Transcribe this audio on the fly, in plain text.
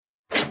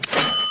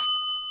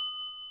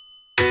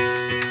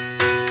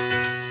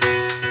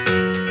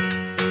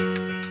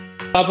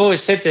I've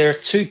always said there are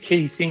two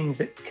key things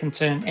that can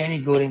turn any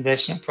good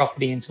investment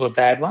property into a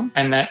bad one,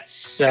 and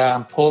that's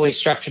poorly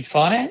structured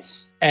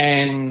finance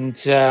and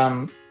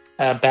a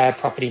bad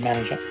property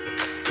manager.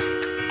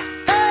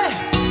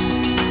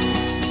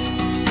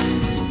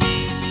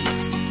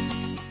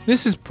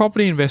 This is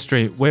Property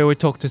Investory, where we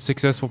talk to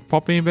successful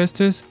property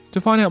investors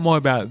to find out more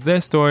about their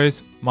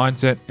stories,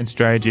 mindset and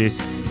strategies.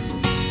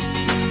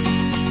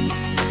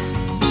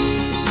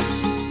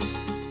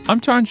 I'm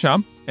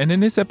Torrens, and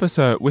in this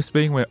episode we're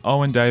speaking with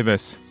Owen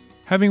Davis.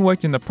 Having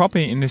worked in the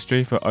property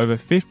industry for over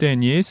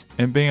 15 years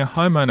and being a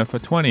homeowner for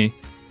 20,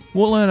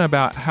 we'll learn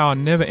about how a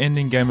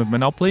never-ending game of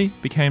Monopoly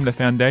became the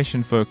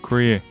foundation for a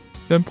career,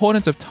 the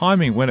importance of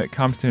timing when it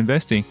comes to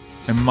investing,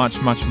 and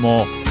much, much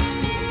more.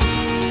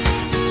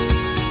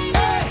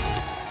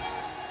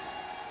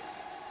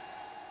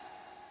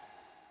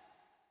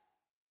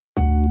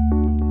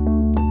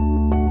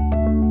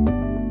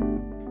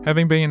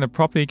 Having been in the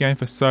property game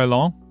for so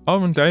long,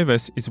 Owen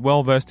Davis is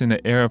well versed in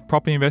the area of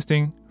property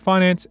investing,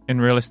 finance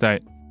and real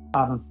estate.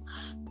 I'm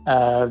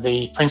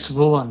the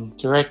principal and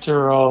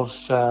director of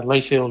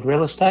Leifield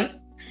Real Estate,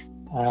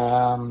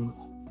 and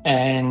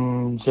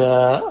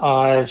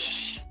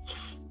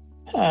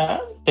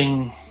I've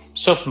been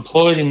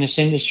self-employed in this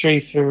industry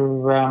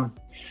for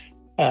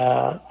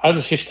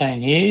over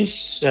 15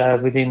 years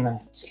within the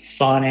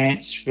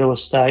finance, real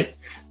estate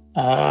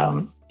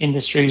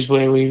industries,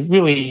 where we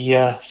really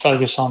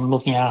focus on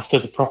looking after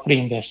the property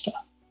investor.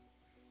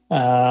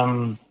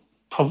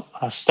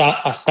 I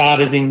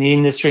started in the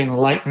industry in the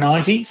late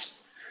 90s,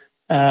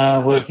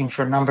 working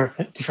for a number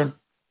of different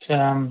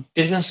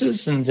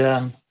businesses,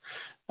 and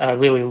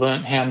really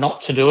learnt how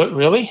not to do it,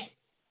 really.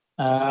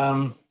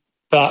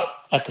 But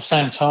at the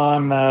same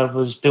time,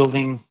 was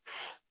building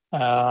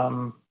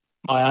my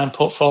own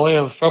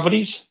portfolio of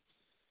properties,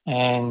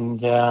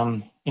 and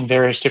in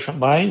various different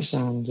ways,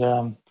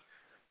 so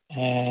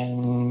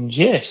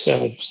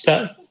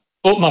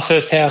bought my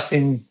first house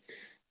in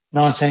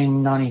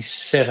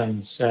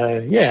 1997, so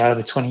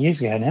over 20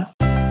 years ago now.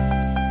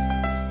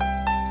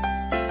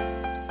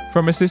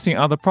 From assisting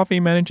other property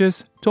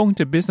managers, talking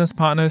to business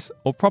partners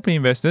or property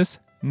investors,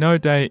 no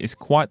day is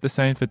quite the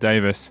same for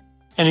Davis.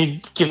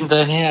 Any given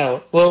day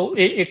now? Well,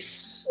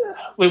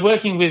 we're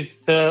working with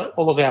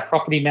all of our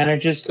property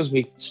managers because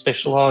we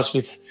specialise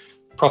with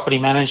property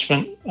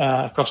management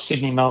across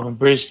Sydney, Melbourne,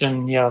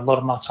 Brisbane. A lot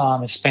of my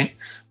time is spent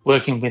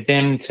working with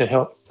them to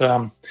help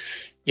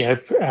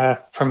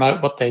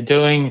promote what they're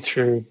doing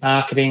through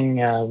marketing.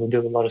 We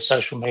do a lot of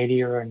social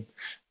media,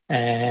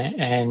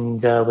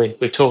 and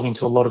we're talking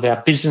to a lot of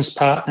our business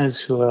partners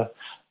who are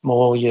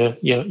more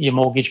your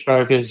mortgage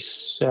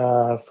brokers,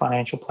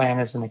 financial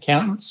planners and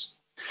accountants,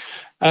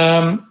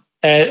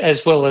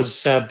 as well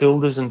as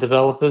builders and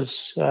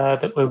developers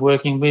that we're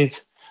working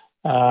with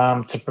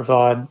to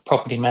provide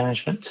property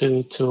management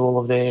to all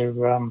of their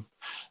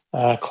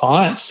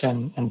clients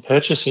and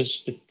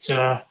purchasers.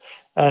 So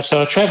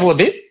I travel a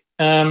bit,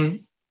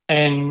 and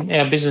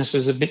our business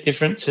is a bit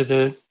different to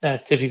the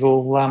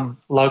typical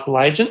local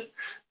agent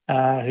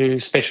who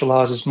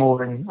specialises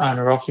more in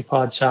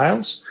owner-occupied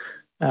sales.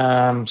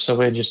 So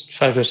we're just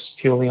focused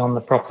purely on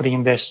the property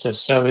investors.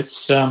 So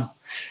it's out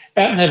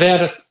and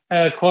about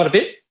quite a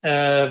bit,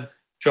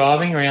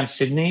 driving around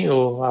Sydney,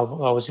 or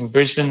I was in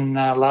Brisbane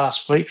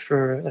last week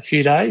for a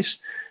few days,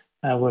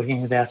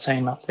 working with our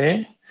team up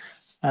there.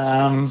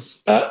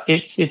 But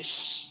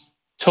it's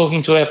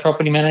talking to our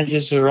property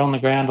managers who are on the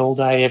ground all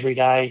day, every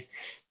day,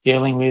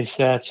 dealing with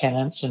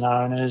tenants and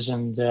owners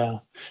and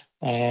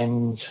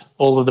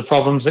all of the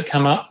problems that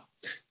come up,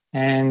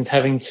 and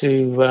having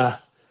to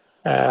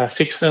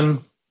fix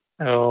them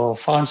or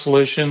find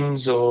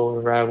solutions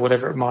or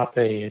whatever it might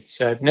be.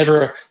 It's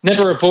never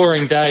a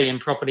boring day in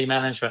property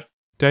management.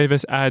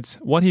 Davis adds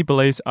what he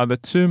believes are the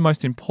two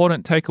most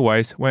important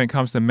takeaways when it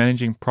comes to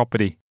managing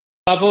property.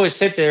 I've always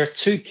said there are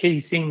two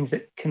key things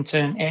that can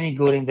turn any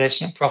good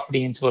investment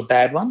property into a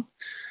bad one,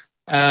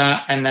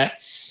 and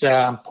that's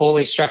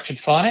poorly structured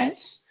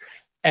finance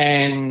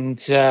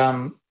and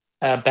a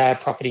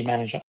bad property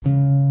manager.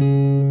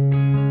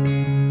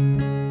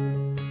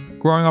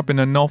 Growing up in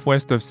the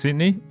northwest of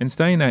Sydney and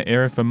staying in that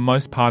area for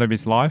most part of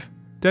his life,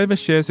 Davis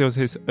shares it was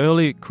his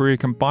early career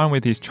combined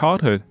with his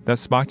childhood that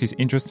sparked his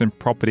interest in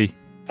property.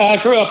 I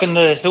grew up in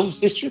the Hills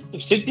district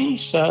of Sydney,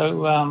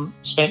 so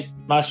spent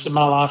most of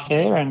my life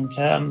there, and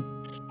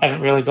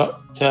haven't really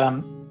got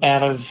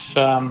out of.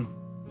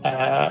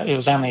 It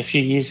was only a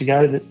few years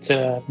ago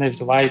that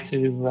moved away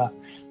to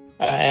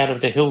out of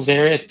the Hills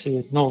area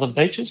to northern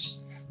beaches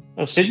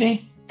of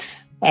Sydney,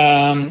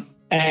 and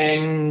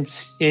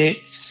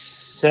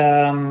it's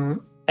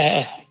haven't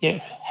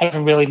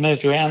really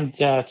moved around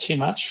too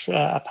much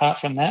apart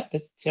from that,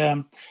 but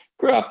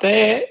grew up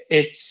there.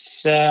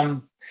 It's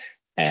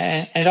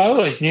and I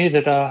always knew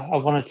that I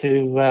wanted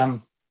to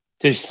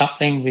do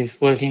something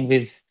with working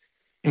with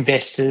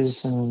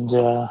investors and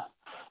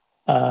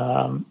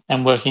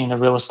working in the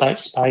real estate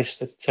space.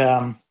 But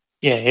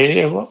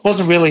it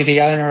wasn't really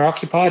the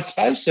owner-occupied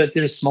space. So I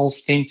did a small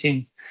stint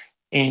in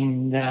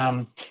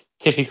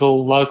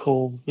typical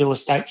local real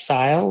estate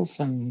sales,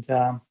 and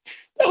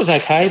that was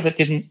okay, but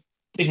didn't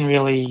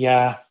really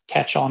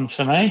catch on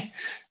for me.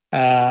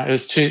 It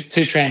was too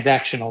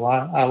transactional.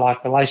 I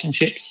like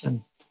relationships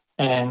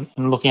and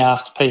looking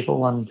after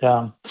people and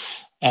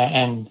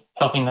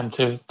helping them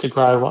to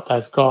grow what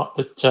they've got.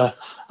 But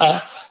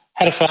I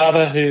had a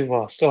father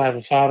still have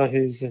a father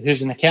who's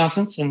an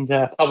accountant and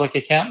a public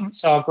accountant.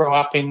 So I grew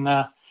up in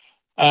a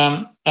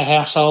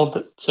household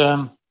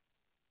that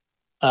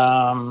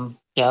I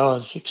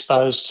was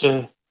exposed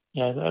to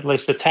at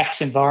least the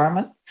tax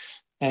environment,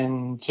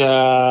 and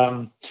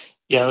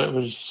it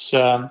was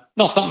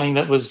not something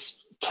that was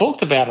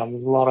talked about a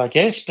lot, I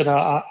guess, but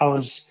I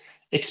was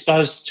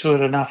exposed to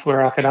it enough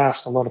where I could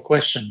ask a lot of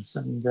questions,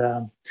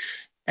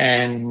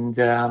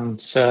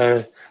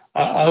 so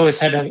I always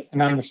had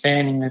an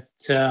understanding that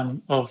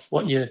of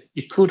what you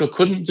could or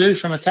couldn't do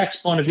from a tax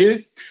point of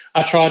view.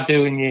 I tried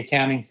doing the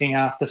accounting thing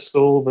after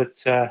school,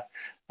 but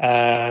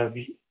I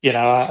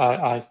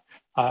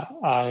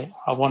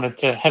wanted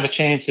to have a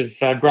chance of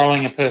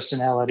growing a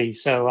personality,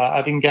 so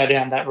I didn't go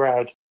down that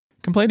road.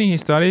 Completing his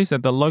studies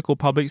at the local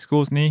public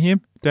schools near him,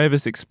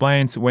 Davis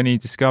explains when he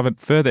discovered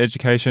further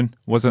education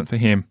wasn't for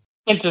him.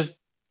 Went to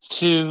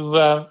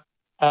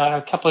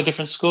a couple of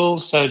different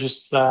schools, so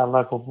just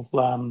local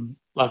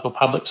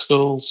public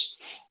schools,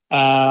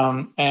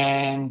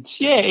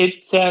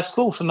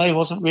 school for me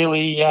wasn't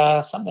really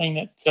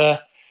something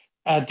that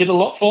did a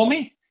lot for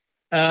me.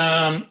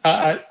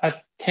 I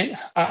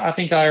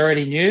think I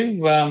already knew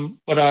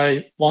what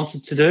I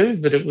wanted to do,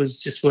 but it was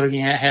just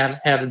working out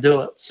how to do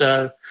it.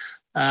 So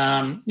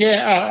I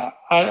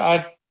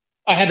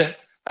had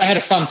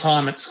a fun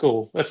time at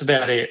school. That's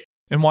about it.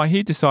 And why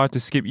he decided to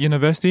skip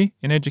university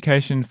in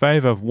education in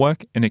favour of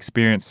work and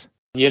experience.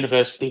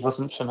 University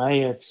wasn't for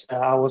me.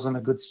 I wasn't a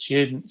good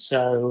student,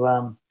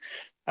 so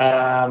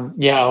I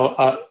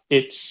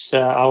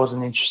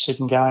wasn't interested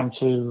in going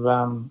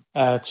to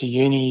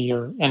uni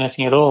or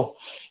anything at all.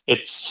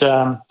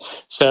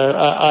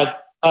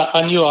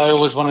 I knew I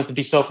always wanted to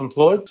be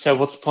self-employed. So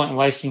what's the point in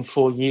wasting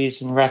 4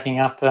 years and racking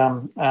up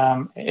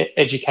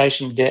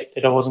education debt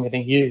that I wasn't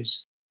going to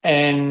use?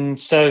 And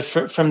so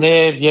from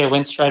there,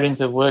 went straight into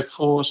the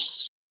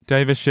workforce.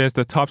 Davis shares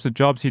the types of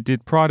jobs he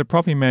did prior to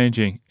property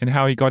managing and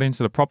how he got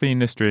into the property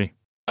industry.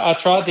 I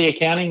tried the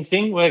accounting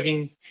thing,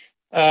 working,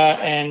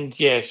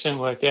 soon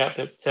worked out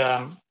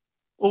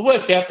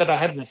that I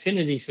had an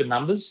affinity for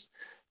numbers,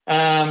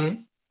 but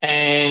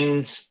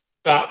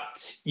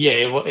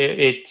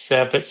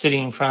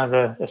sitting in front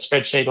of a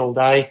spreadsheet all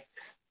day,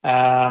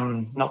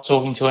 not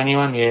talking to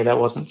anyone, that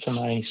wasn't for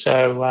me.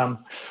 So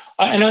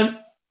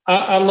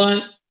I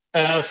learned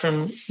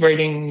from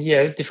reading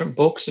different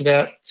books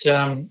about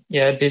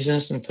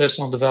business and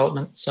personal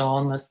development and so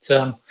on,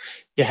 that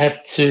you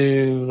had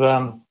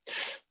to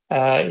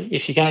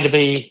if you're going to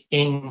be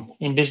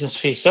in business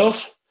for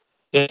yourself,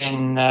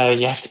 then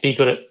you have to be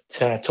good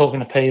at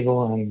talking to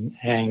people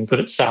and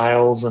good at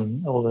sales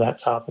and all of that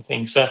type of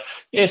thing. So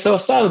I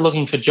started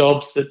looking for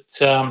jobs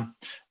that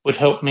would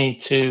help me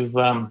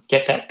to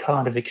get that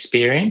kind of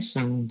experience,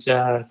 and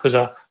because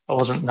I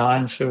wasn't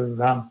known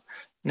for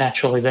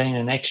naturally being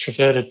an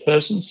extroverted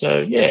person.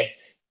 So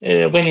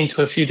I went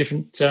into a few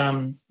different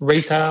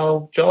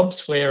retail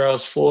jobs where I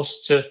was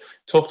forced to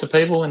talk to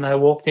people when they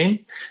walked in,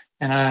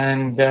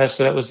 and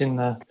so that was in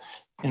the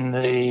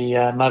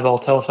mobile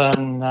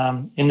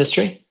telephone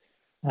industry,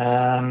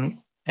 so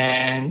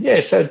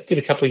I did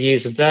a couple of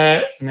years of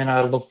that, and then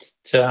I looked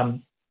at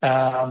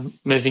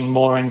moving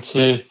more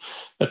into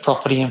the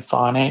property and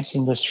finance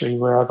industry,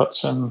 where I got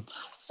some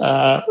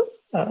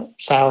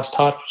sales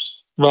type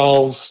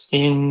roles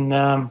in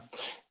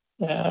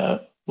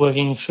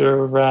working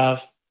for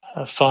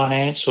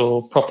finance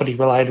or property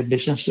related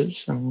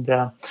businesses, and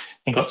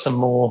got some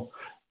more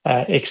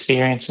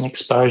experience and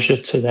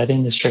exposure to that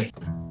industry.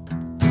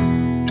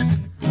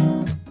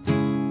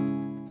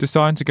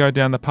 Deciding to go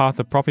down the path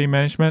of property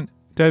management,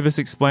 Davis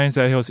explains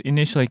that he was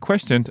initially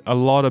questioned a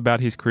lot about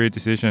his career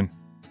decision.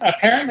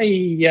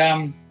 Apparently,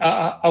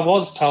 I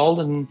was told,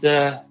 and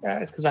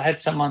because I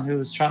had someone who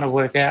was trying to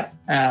work out,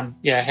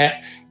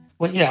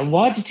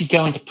 why did you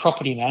go into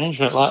property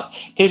management? Like,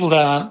 people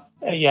don't,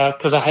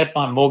 because I had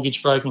my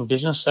mortgage broking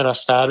business that I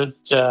started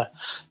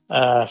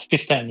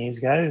 15 years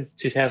ago,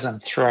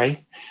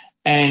 2003.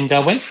 And I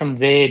went from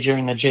there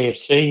during the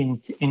GFC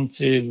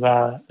into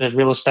the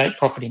real estate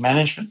property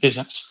management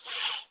business.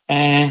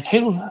 And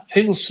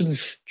people sort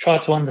of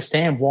tried to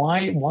understand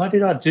why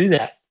did I do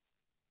that?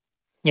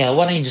 Why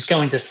don't you just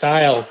go into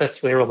sales?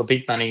 That's where all the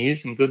big money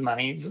is and good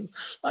money is.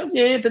 But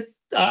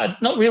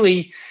not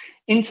really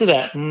into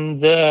that.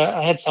 And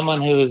I had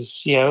someone who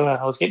was,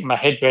 I was getting my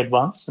head read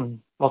once, and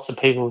lots of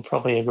people would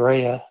probably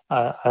agree.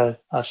 I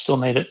still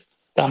need it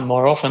done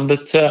more often.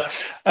 But,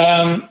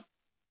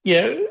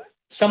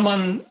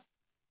 someone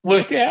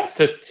worked out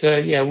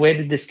that, where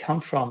did this come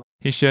from?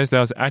 He shares there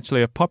was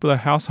actually a popular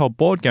household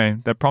board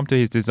game that prompted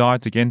his desire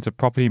to get into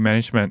property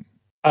management.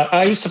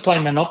 I used to play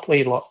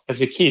Monopoly a lot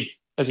as a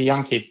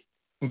young kid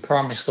in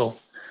primary school.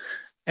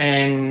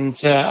 And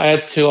I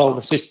had two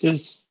older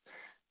sisters.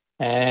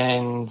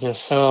 And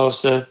so I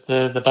was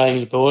the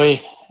baby boy,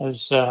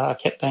 as I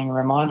kept being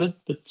reminded.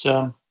 But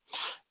two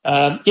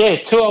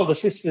older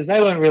sisters,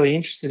 they weren't really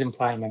interested in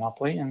playing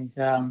Monopoly, and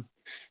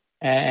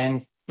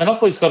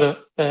Monopoly's got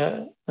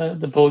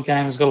the board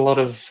game has got a lot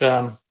of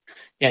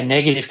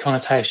negative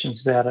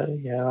connotations about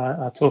it.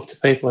 I talk to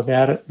people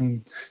about it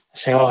and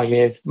say, oh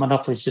yeah,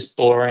 Monopoly's just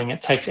boring.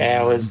 It takes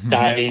hours,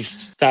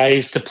 days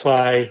to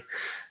play.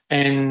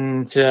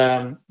 And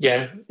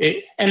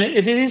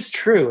it is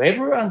true.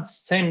 Everyone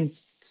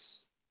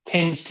tends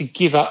to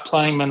give up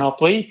playing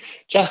Monopoly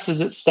just as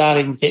it's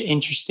starting to get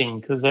interesting,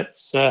 because it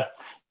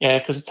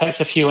takes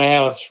a few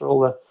hours for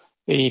all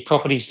the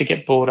properties to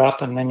get bought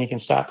up, and then you can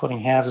start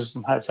putting houses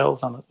and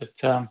hotels on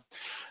it.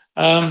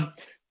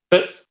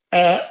 But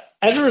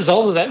as a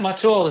result of that, my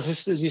two older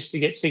sisters used to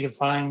get sick of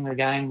playing the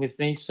game with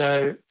me.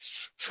 So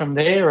from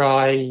there,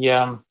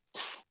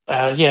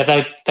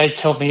 they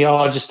tell me,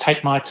 oh, just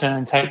take my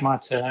turn,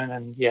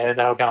 and they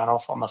were going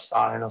off on the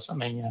phone or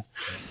something.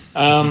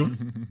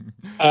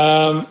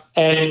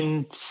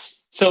 And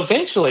so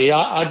eventually,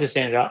 I just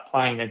ended up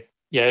playing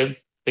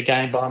the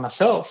game by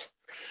myself,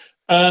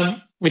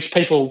 which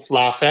people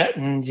laugh at,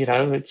 and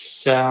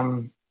it's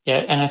and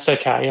it's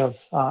okay.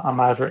 I'm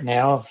over it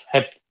now.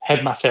 I've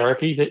had my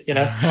therapy, but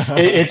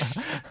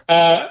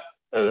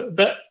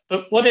but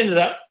what ended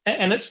up,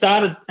 and it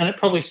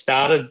probably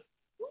started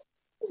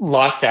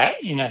like that,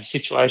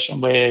 situation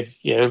where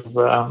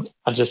I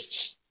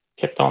just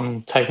kept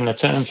on taking a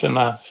turn for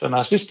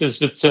my sisters.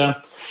 But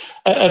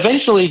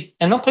eventually,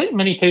 and not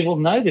many people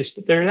know this,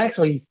 but there are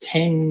actually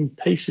 10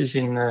 pieces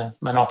in the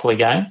Monopoly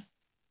game.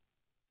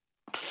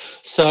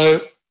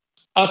 So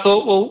I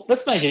thought, well,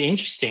 let's make it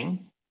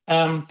interesting,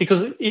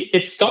 because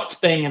it stopped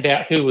being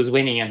about who was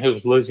winning and who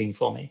was losing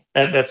for me.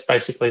 That's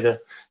basically the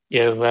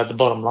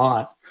bottom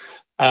line.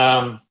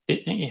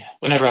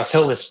 Whenever I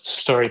tell this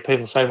story,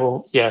 people say,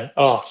 well, who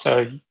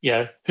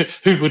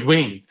would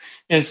win?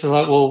 And it's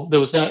like, well, there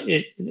was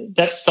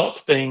that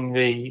stopped being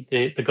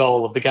the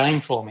goal of the game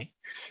for me.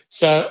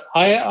 So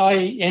I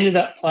ended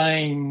up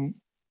playing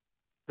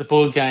the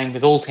board game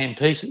with all 10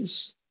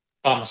 pieces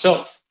by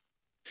myself.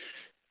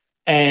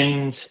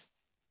 And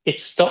it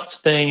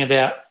stopped being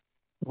about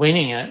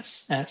winning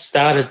it, and it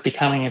started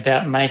becoming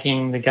about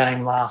making the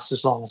game last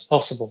as long as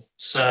possible.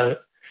 So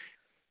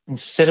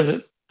instead of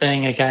it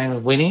being a game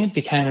of winning, it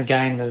became a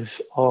game of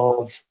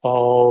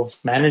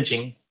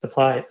managing the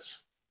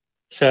players.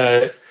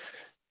 So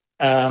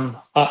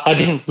I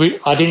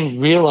didn't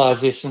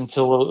realise this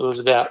until it was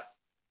about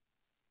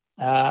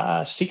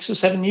 6 or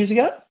 7 years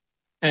ago,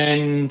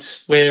 and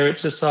where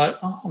it's just like,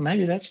 oh,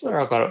 maybe that's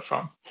where I got it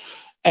from.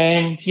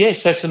 And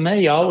so for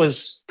me,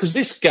 because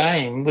this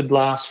game would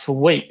last for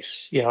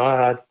weeks.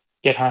 I'd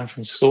get home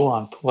from school,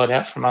 I'd pull it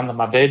out from under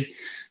my bed,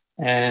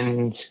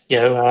 and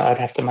I'd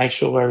have to make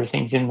sure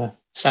everything's in the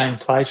same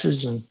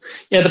places. And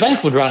the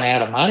bank would run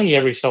out of money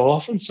every so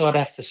often, so I'd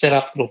have to set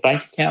up little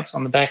bank accounts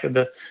on the back of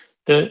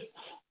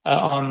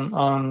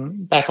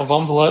on back of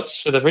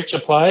envelopes for the richer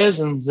players,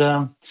 and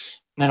then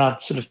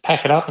I'd sort of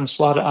pack it up and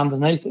slide it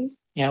underneath it,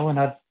 when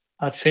I'd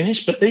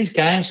finish. But these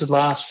games would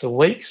last for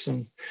weeks,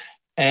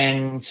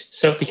 and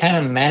so it became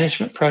a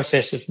management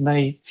process of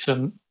me,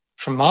 from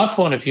my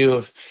point of view,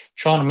 of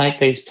trying to make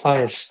these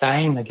players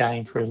stay in the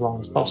game for as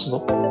long as possible.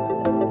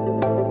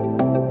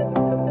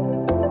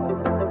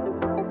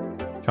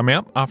 Coming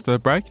up after the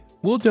break,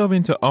 we'll delve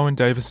into Owen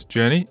Davis'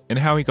 journey and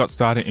how he got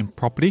started in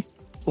property.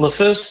 Well, the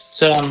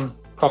first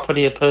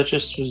property I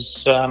purchased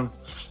was my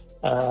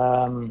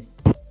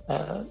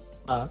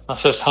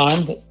first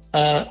home that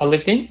I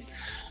lived in,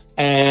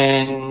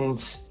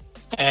 and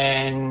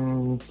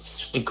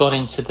we got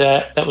into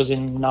that. That was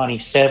in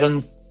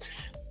 97,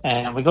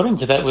 and we got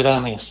into that with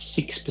only a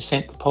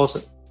 6%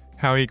 deposit.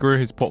 How he grew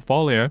his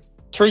portfolio.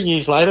 3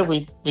 years later,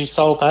 we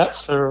sold that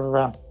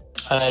for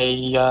a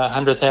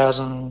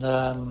 100,000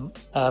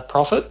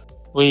 profit.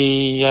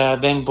 We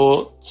then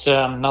bought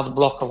another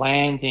block of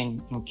land in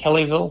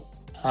Kellyville,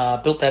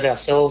 built that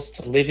ourselves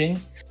to live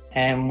in.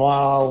 And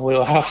while we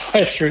were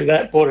halfway through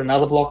that, bought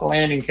another block of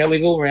land in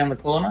Kellyville around the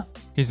corner.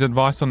 His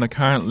advice on the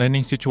current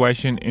lending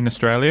situation in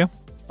Australia?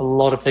 A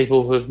lot of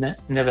people who have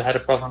never had a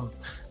problem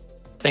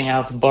being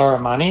able to borrow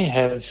money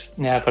have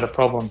now got a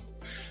problem.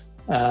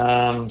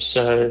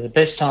 So the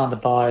best time to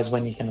buy is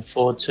when you can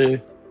afford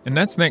to. And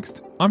that's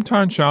next. I'm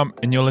Torrens Titled,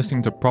 and you're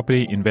listening to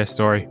Property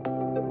Investory.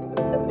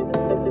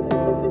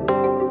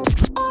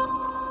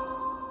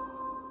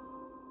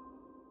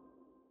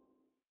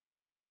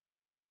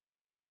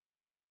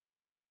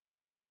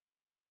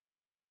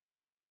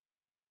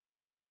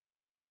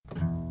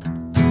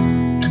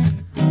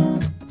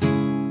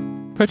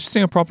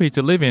 Purchasing a property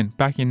to live in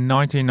back in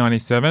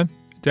 1997,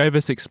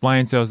 Davis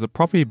explains there was a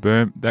property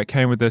boom that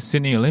came with the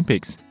Sydney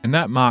Olympics, and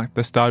that marked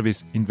the start of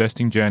his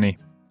investing journey.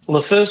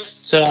 Well, the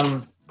first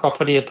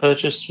property I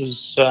purchased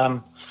was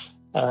my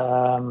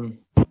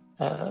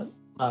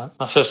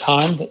first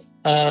home that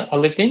I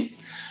lived in,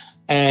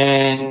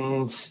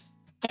 and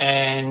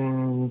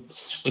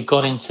we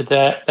got into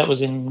that. That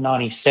was in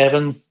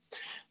 97,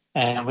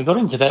 And we got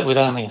into that with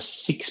only a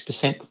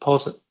 6%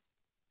 deposit.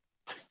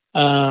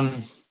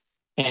 And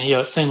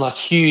it seemed like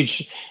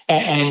huge.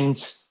 And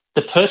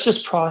the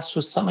purchase price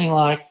was something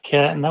like,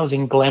 and that was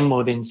in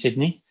Glenwood in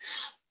Sydney,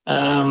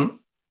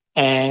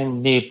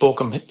 and near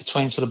Borkham,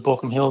 between sort of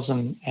Borkham Hills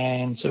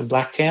and sort of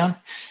Blacktown,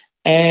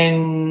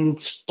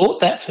 and bought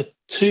that for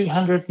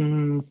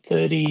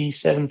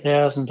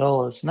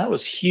 $237,000, and that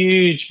was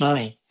huge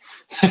money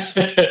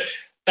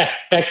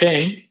back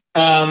then.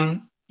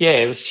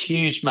 It was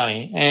huge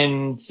money,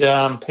 and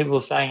people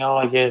were saying,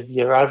 "Oh,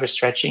 you're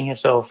overstretching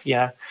yourself,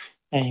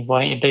 and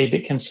why don't you be a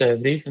bit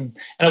conservative?" And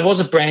it was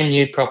a brand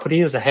new property;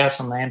 it was a house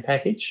and land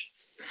package,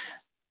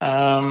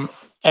 and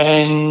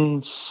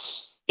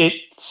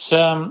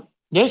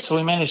so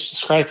we managed to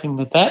scrape in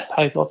with that,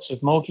 paid lots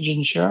of mortgage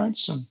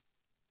insurance,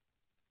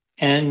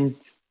 and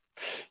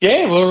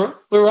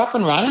we're up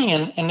and running,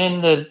 and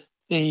then the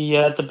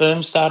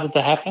boom started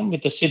to happen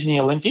with the Sydney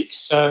Olympics,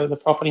 so the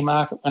property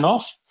market went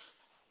off,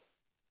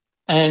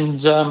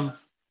 and over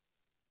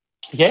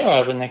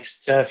the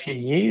next few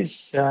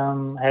years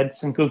had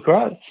some good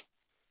growth,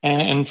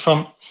 and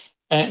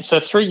so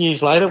 3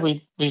 years later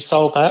we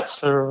sold that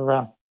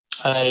for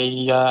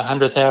a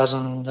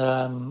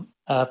 $100,000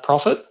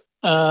 profit.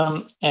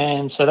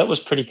 And so that was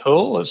pretty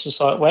cool. It was just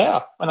like,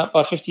 wow, went up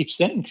by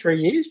 50% in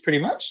 3 years, pretty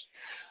much.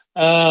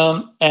 We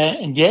were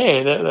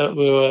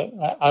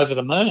over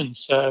the moon.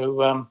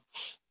 So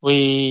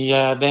we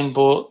then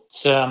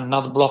bought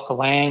another block of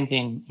land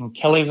in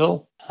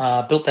Kellyville,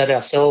 built that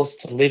ourselves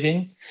to live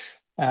in.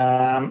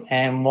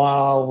 And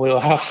while we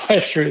were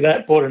halfway through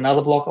that, bought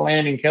another block of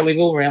land in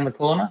Kellyville around the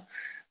corner.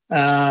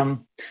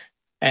 And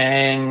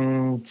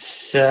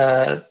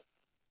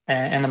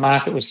the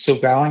market was still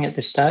growing at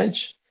this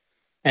stage.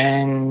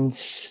 And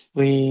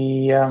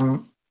we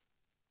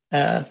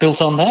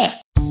built on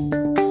that.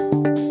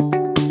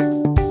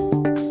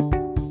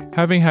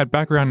 Having had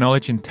background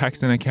knowledge in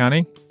tax and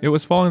accounting, it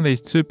was following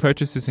these 2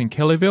 purchases in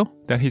Kellyville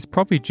that his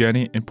property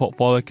journey and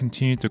portfolio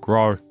continued to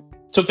grow.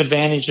 Took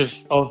advantage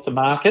of the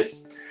market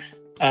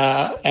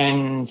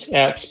and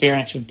our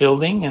experience with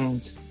building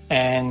and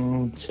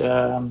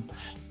the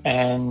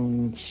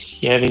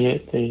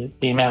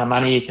amount of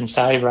money you can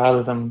save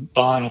rather than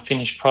buying a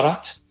finished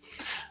product.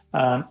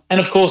 And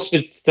of course,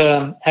 with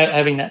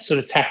having that sort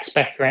of tax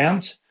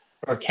background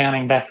or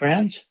accounting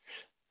background,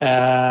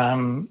 I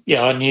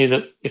knew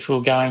that if we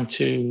were going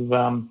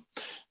to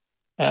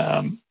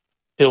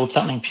build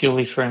something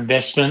purely for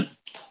investment,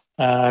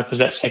 because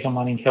that second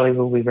one in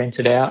Kellyville we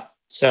rented out,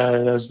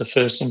 so that was the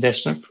first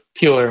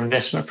pure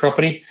investment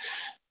property,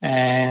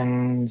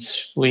 and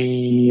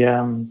we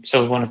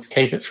wanted to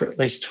keep it for at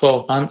least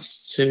 12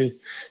 months to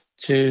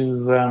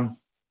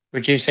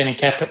reduce any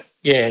capital.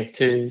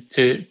 To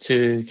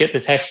get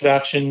the tax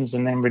deductions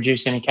and then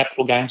reduce any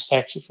capital gains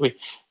tax if we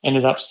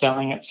ended up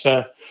selling it.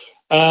 So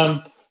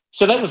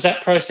that was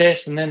that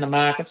process, and then the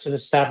market sort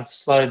of started to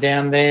slow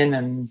down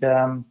then,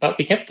 but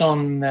we kept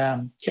on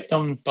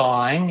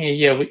buying.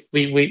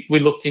 We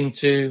looked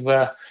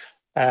into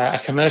a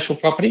commercial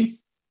property,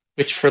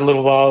 which for a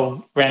little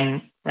while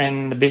ran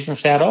the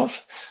business out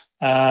of,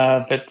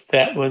 but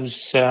that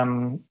was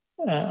a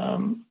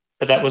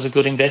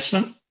good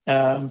investment.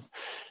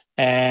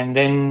 And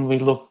then we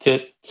looked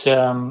at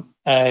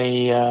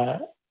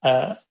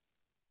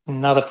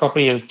another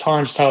property, a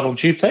Torrens Titled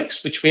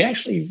Duplex, which we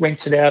actually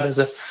rented out as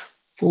a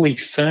fully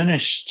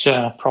furnished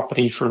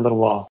property for a little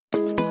while.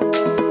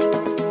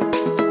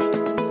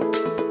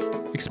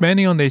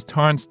 Expanding on these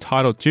Torrens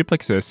Titled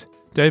Duplexes,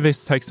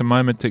 Davis takes a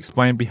moment to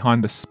explain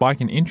behind the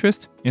spike in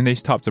interest in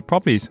these types of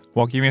properties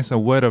while giving us a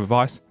word of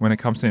advice when it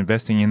comes to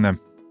investing in them.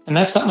 And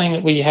that's something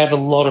that we have a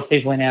lot of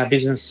people in our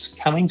business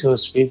coming to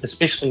us with,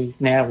 especially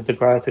now with the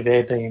growth of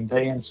Airbnb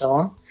and so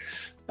on.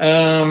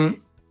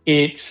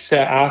 It's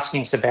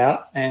asking us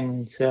about,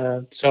 and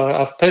so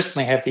I've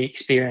personally had the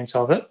experience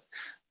of it.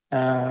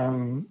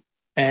 I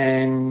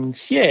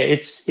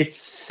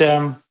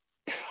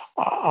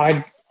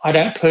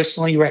don't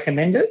personally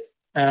recommend it,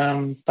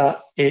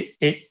 but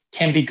it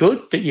can be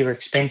good. But your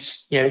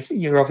expense,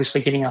 you're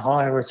obviously getting a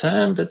higher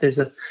return, but there's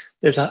a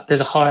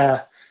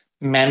higher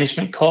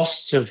management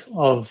costs of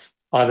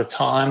either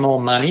time or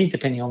money,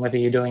 depending on whether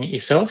you're doing it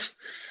yourself.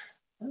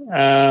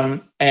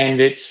 And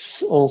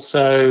it's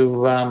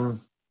also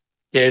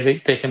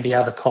there can be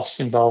other costs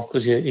involved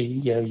because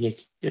you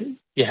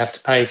have to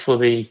pay for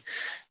the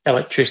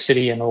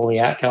electricity and all the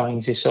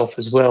outgoings yourself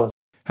as well.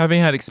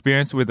 Having had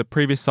experience with the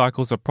previous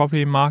cycles of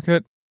property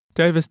market,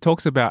 Davis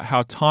talks about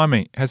how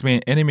timing has been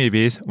an enemy of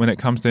his when it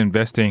comes to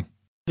investing.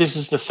 This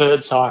is the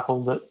third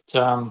cycle that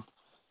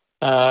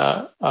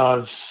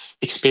I've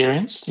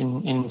experienced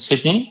in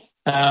Sydney,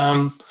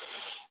 and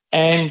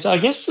I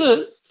guess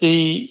the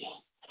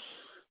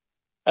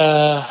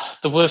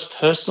worst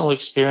personal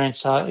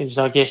experience is,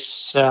 I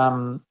guess, it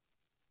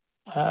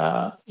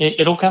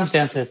all comes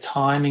down to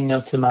timing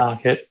of the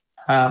market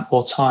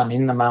or time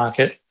in the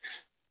market,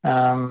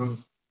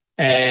 and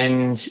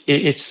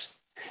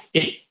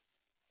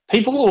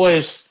people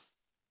always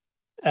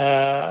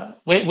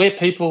where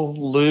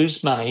people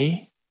lose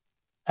money.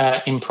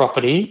 in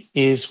property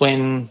is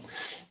when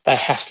they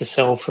have to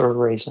sell for a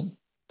reason,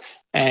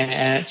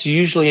 and it's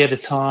usually at a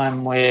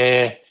time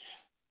where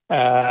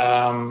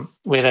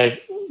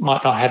they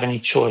might not have any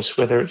choice,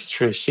 whether it's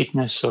through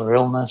sickness or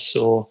illness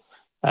or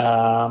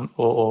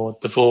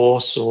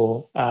divorce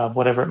or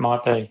whatever it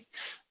might be,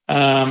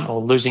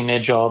 or losing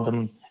their job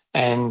and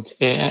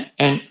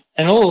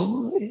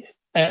all.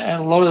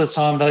 And a lot of the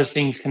time, those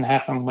things can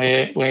happen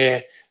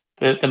where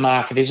the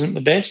market isn't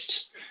the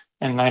best,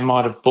 and they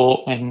might have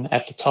bought when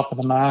at the top of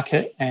the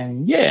market,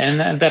 and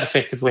that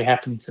effectively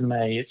happened to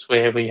me. It's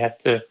where we had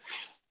to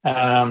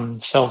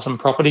sell some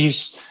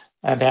properties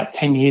about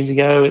 10 years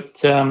ago at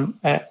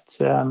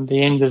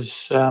the end of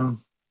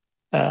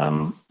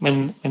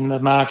when the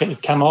market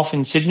had come off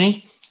in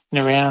Sydney in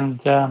around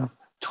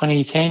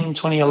 2010,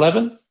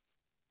 2011.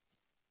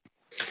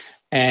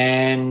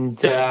 And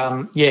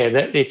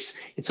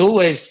it's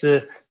always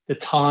the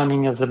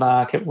timing of the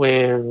market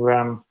where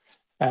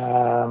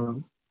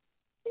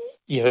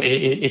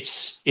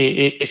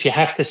if you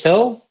have to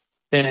sell,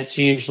 then it's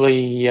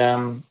usually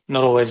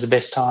not always the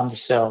best time to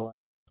sell.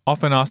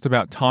 Often asked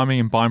about timing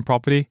in buying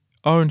property,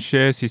 Owen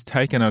shares his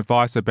take and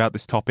advice about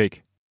this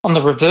topic. On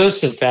the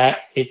reverse of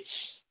that,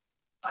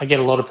 I get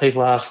a lot of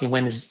people asking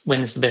when is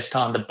the best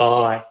time to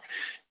buy,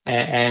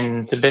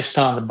 and the best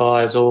time to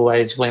buy is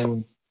always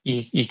when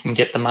you can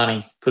get the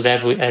money, because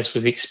as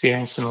we've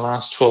experienced in the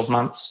last 12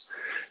 months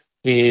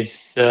with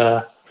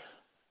the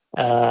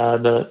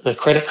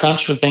credit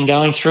crunch we've been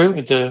going through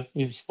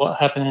with what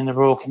happened in the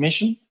Royal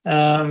Commission,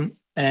 and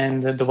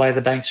the way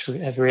the banks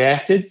have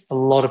reacted, a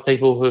lot of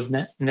people who have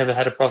never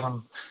had a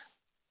problem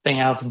being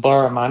able to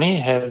borrow money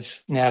have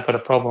now got a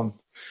problem.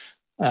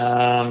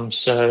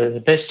 So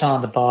the best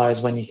time to buy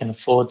is when you can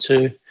afford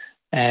to,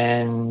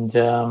 and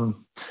the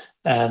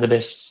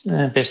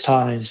best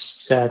time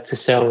is to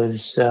sell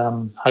is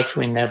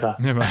hopefully never.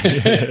 Never.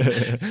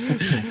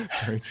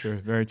 Very true.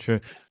 Very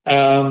true.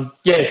 So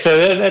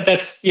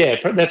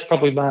that's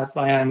probably my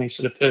only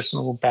sort of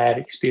personal bad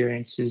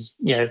experience is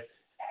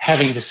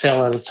having to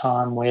sell at a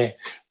time where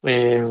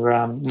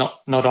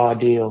not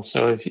ideal.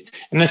 So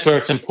and that's where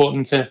it's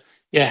important to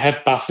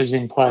have buffers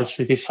in place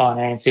with your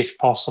finance if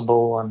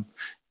possible, and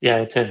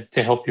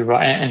to help you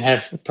and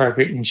have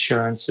appropriate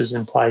insurances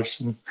in place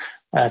and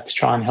to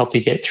try and help you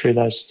get through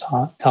those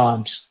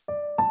times.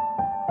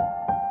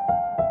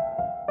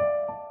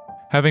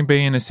 Having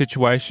been in a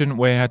situation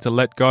where he had to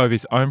let go of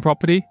his own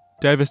property,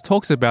 Davis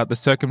talks about the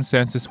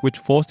circumstances which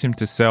forced him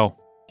to sell.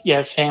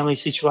 Family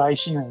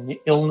situation and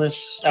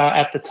illness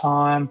at the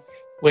time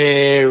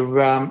where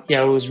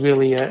it was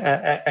really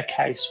a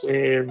case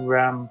where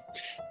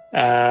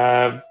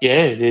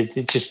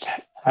they just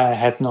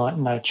had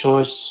no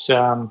choice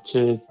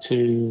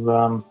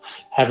to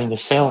having to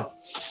sell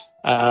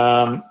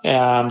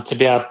to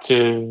be able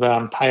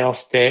to pay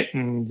off debt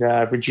and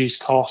reduce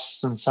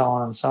costs and so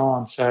on and so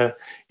on. So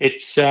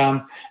it's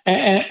and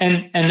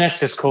that's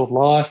just called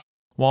life.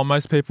 While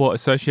most people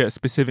associate a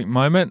specific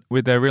moment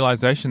with their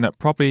realisation that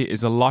property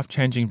is a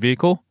life-changing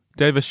vehicle,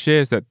 Davis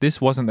shares that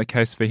this wasn't the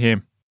case for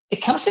him.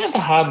 It comes down to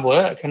hard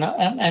work,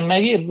 and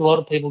maybe a lot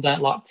of people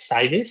don't like to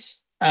say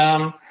this,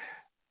 but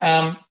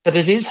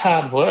it is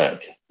hard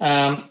work.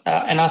 And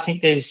I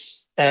think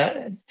there's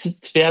to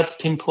be able to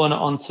pinpoint it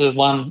onto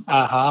one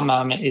aha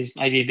moment is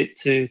maybe a bit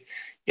too.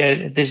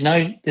 There's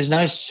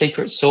no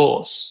secret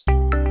sauce.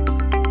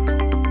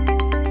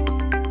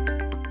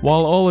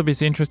 While all of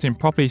his interest in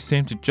property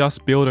seemed to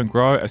just build and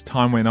grow as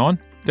time went on,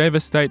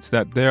 Davis states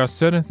that there are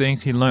certain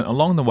things he learnt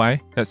along the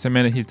way that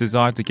cemented his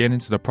desire to get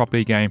into the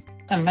property game.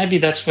 And maybe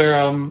that's where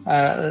I'm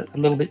a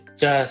little bit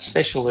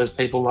special, as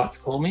people like to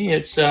call me.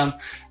 It's not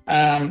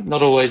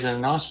always in a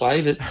nice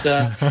way, but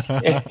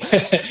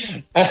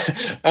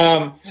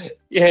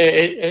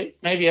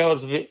maybe I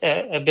was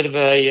a bit of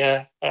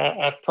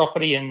a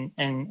property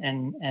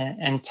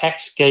and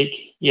tax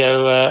geek,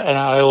 and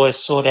I always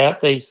sought out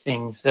these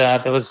things.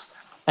 There was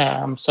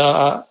from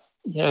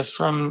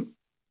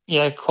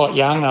quite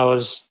young, I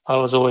was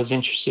always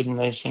interested in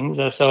these things.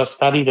 So I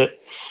studied it.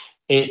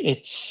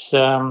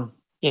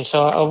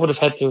 So I would have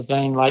had to have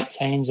been late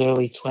teens,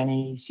 early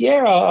 20s.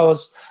 I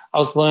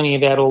was learning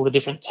about all the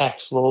different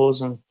tax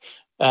laws and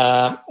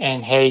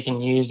how you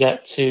can use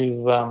that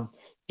to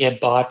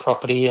buy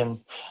property and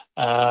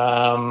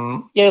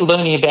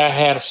learning about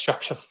how to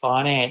structure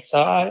finance.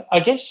 So I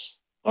guess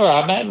all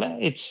right,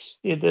 it's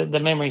the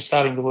memory's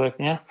starting to work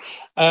now.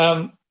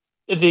 When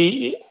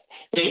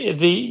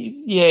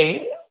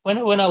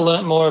I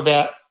learnt more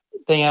about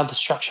being able to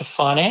structure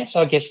finance,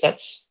 I guess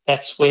that's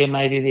where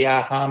maybe the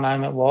aha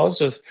moment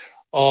was of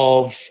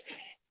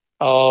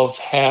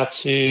how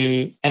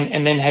to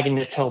and then having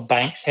to tell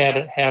banks how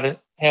to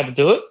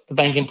do it, the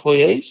bank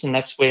employees, and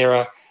that's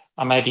where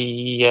I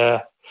maybe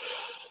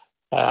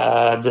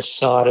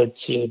decided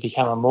to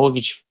become a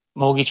mortgage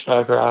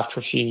broker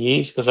after a few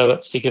years, because I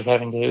got sick of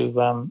having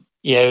to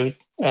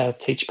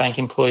teach bank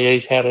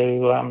employees how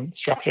to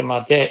structure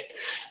my debt.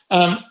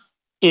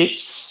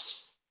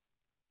 It's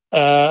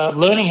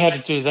learning how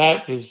to do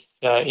that with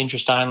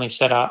interest-only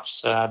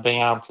setups,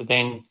 being able to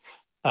then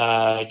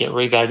get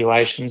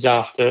revaluations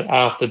after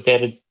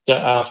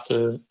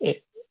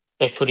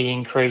equity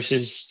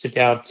increases to be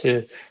able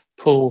to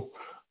pull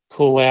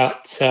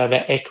out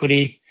that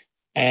equity,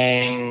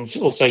 and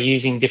also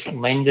using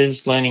different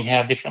lenders, learning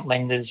how different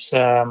lenders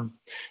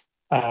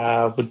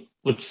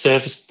would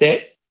service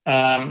debt,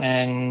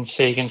 and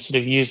so you can sort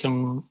of use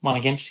them one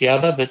against the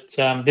other. But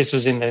this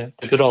was in the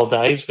good old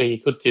days where you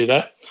could do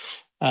that.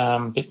 A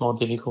bit more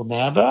difficult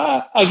now,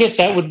 but I guess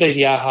that would be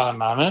the aha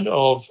moment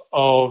of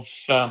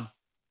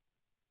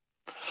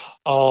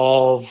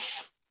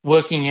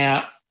working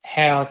out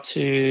how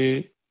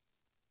to,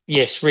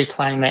 yes,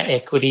 reclaim that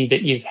equity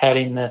that you've had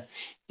in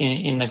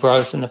the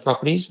growth in the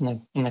properties,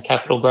 in the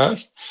capital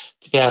growth,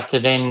 to be able to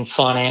then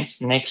finance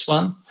the next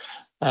one.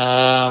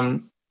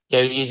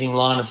 Using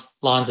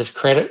lines of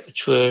credit,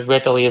 which were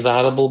readily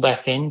available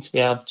back then, to be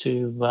able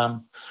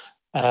to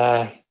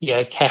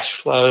cash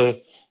flow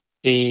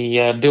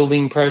the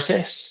building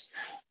process,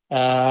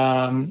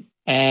 but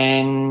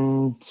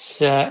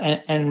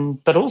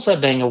also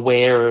being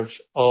aware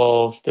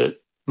of the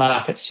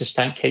markets just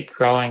don't keep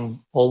growing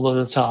all of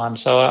the time.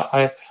 So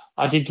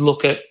I did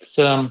look at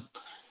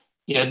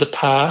the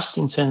past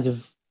in terms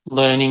of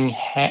learning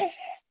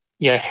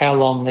how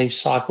long these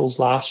cycles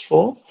last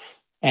for,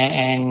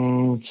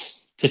 and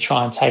to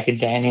try and take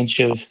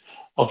advantage of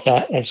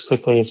that as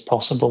quickly as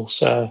possible.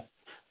 So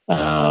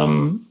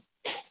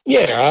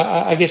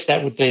I guess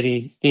that would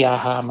be the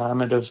aha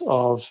moment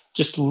of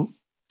just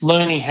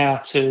learning how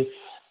to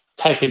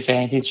take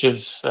advantage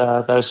of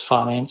those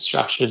finance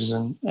structures,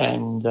 and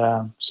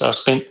so I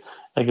spent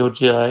a good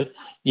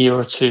year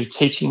or two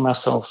teaching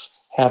myself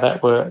how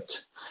that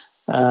worked,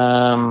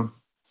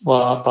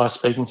 by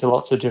speaking to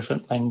lots of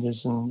different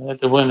lenders, and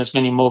there weren't as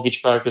many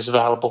mortgage brokers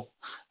available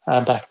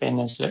back then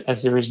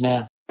as there is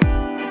now.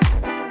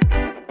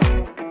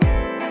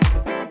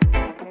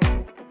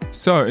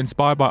 So,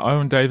 inspired by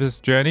Owen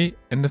Davis' journey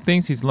and the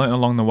things he's learnt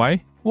along the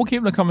way, we'll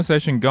keep the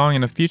conversation going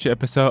in a future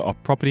episode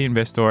of Property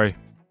Investory.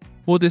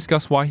 We'll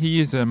discuss why he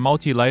uses a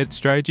multi-layered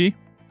strategy.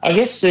 I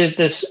guess there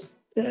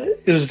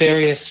was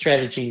various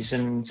strategies,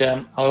 and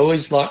I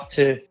always like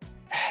to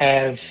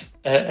have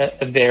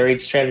a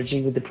varied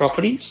strategy with the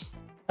properties,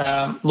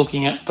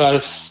 looking at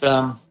both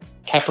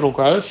capital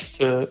growth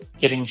for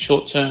getting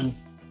short-term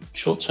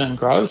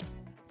growth.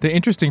 The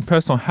interesting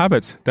personal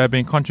habits that have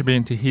been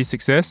contributing to his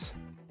success.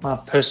 My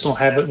personal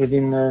habit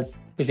within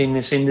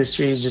this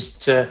industry is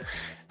just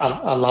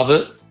I love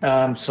it.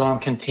 So I'm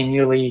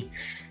continually,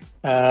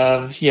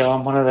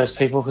 I'm one of those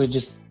people who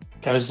just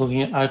goes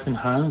looking at open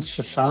homes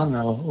for fun,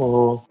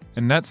 or.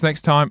 And that's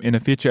next time in a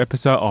future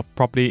episode of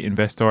Property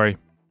Investory.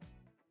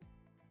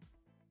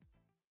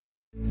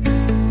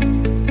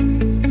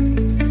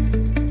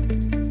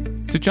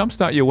 To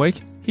jumpstart your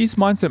week, here's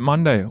Mindset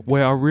Monday,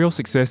 where our real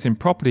success in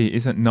property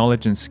isn't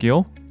knowledge and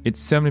skill,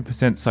 it's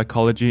 70%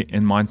 psychology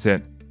and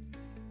mindset.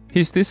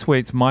 Here's this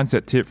week's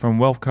mindset tip from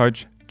wealth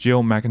coach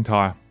Jill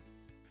McIntyre.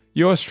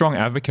 You're a strong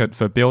advocate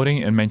for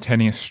building and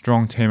maintaining a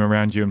strong team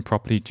around you in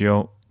property,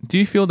 Jill. Do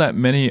you feel that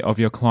many of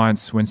your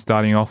clients, when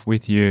starting off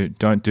with you,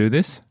 don't do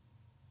this?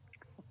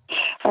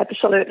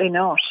 Absolutely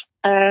not.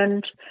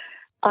 And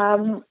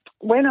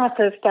when I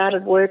first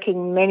started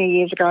working many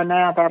years ago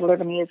now, about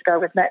 11 years ago,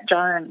 with Matt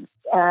Jones,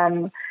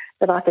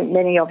 that I think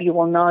many of you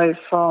will know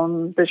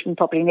from Brisbane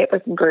Property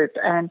Networking Group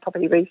and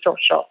Property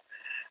Resource Shop.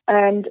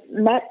 And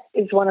Matt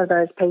is one of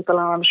those people,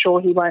 and I'm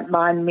sure he won't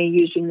mind me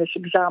using this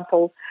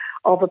example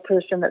of a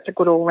person that's a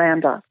good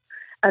all-rounder.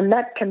 And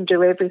Matt can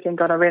do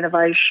everything on a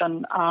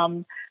renovation,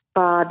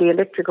 bar the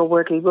electrical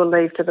work. He will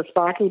leave to the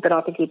sparky, but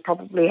I think he'd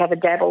probably have a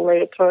dabble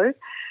there too.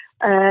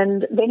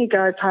 And then he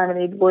goes home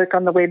and he'd work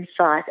on the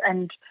website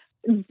and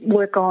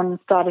work on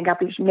starting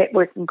up his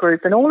networking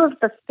group and all of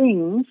the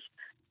things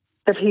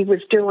that he was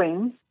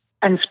doing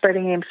and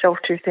spreading himself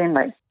too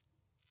thinly.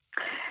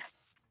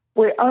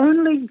 We're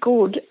only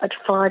good at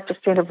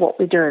 5% of what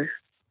we do.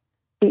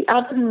 The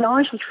other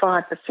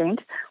 95%,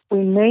 we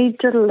need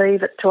to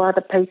leave it to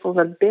other people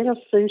that are better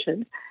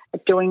suited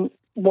at doing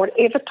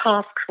whatever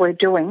tasks we're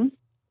doing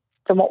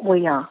than what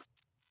we are.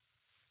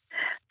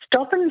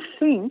 Stop and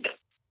think.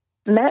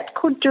 Matt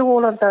could do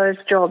all of those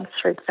jobs,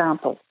 for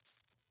example,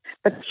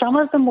 but some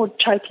of them would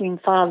take him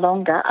far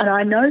longer. And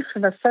I know for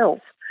myself,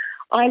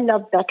 I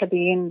love back of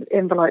the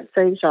envelope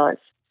photos,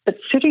 but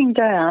sitting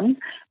down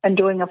and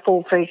doing a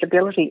full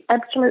feasibility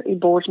absolutely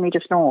bores me to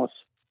snores.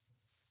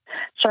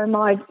 So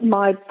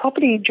my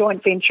property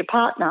joint venture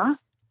partner,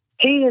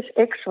 he is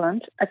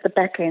excellent at the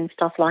back end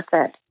stuff like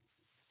that.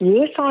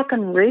 Yes, I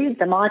can read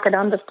them, I can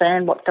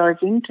understand what goes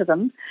into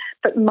them,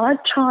 but my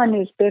time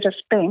is better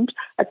spent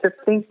at the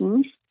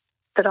things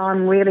that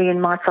I'm really in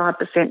my 5%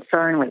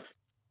 zone with.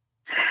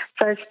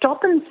 So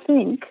stop and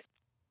think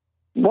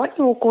what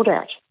you're good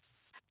at,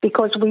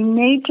 because we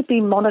need to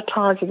be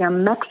monetising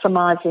and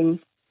maximising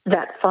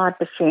that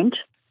 5%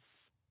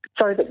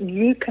 so that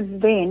you can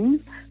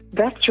then,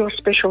 that's your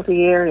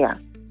specialty area.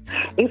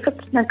 If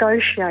it's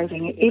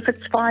negotiating, if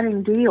it's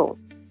finding deals,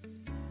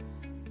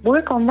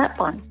 work on that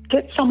one.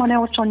 Get someone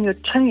else on your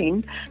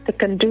team that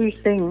can do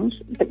things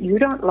that you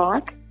don't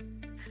like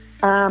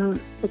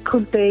It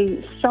could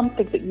be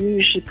something that you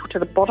usually put to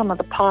the bottom of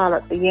the pile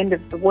at the end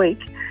of the week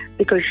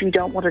because you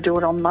don't want to do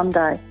it on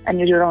Monday and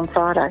you do it on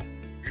Friday.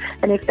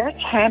 And if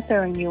that's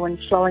hampering you and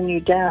slowing you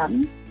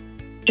down,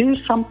 do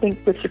something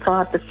with your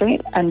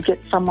 5% and get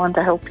someone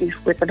to help you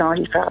with the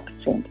 95%.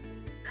 So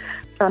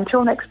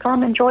until next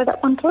time, enjoy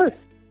that one too.